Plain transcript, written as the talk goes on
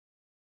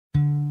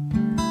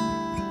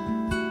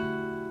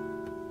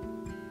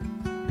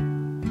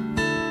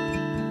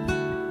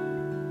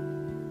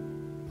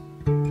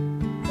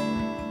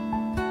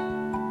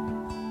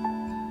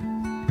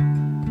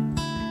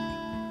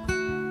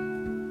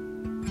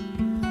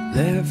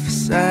Left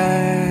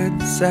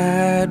side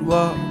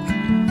sidewalk,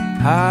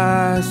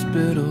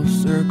 hospital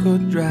circle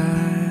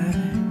drive.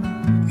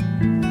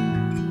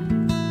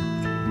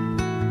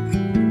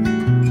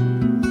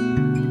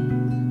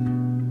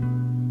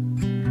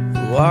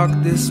 Walk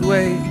this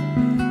way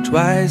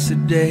twice a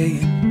day,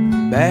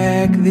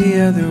 back the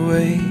other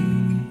way.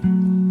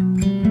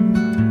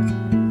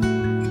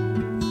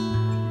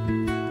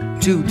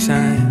 2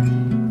 times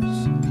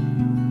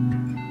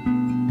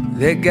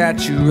they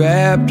got you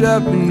wrapped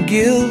up in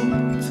guilt,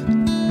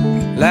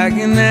 like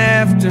an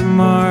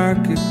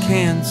aftermarket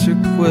cancer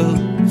quilt.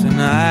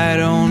 And I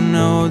don't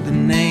know the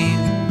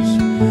names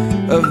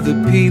of the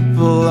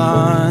people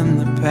on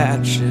the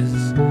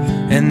patches,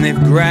 and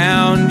they've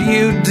ground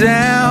you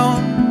down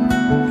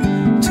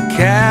to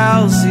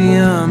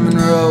calcium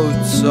and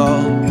road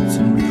salt,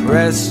 and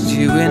pressed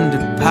you into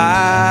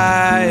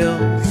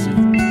piles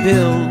of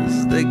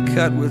pills they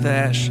cut with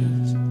ashes.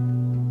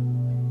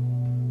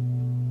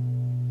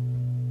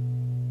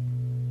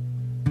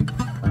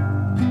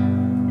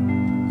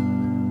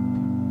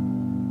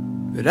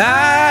 But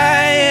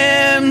I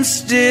am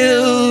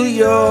still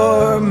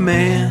your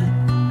man.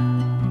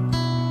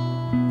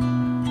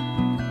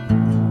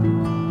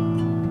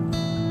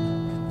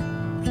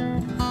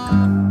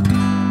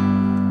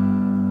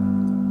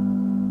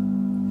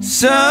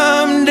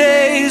 Some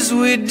days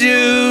we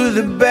do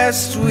the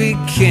best we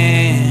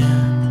can.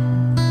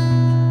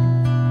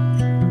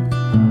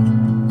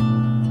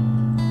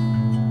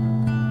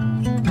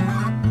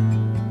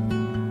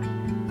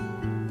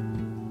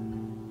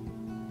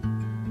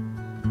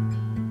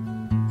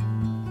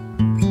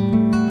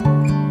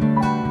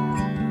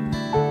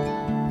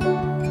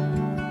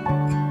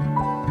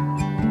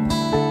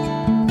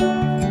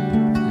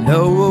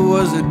 Noah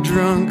was a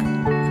drunk,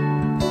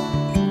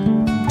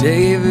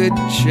 David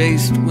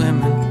chased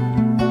women,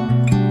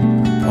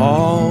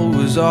 Paul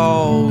was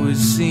always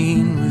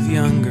seen with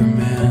younger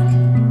men.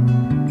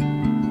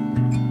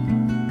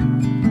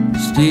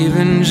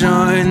 Stephen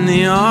joined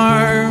the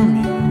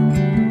army,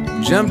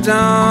 jumped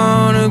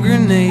on a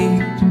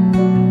grenade.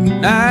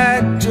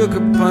 I took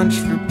a punch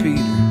for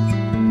Peter,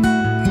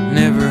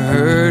 never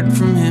heard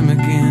from him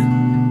again.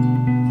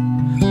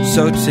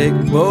 So take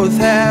both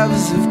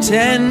halves of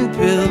 10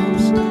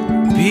 pills,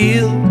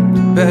 peel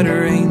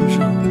better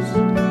angels,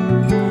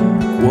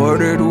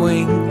 quartered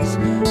wings,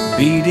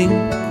 beating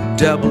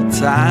double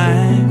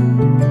time.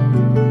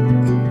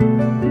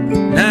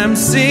 I'm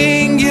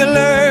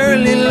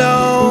singularly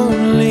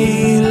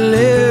lonely,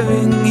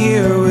 living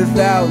here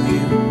without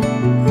you.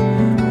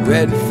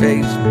 Red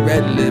face,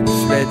 red lips,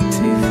 red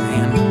teeth,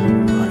 and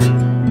blood.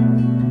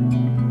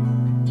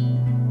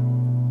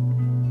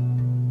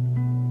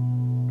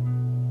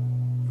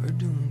 We're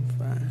doing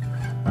fine.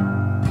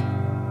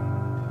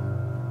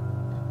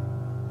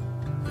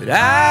 But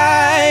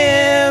I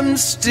am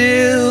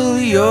still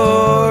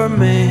your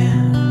man.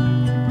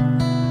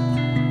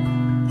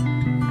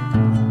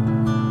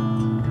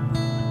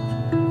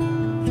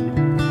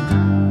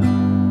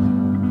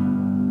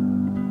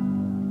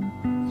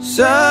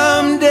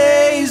 Some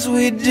days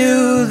we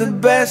do the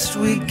best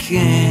we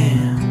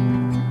can.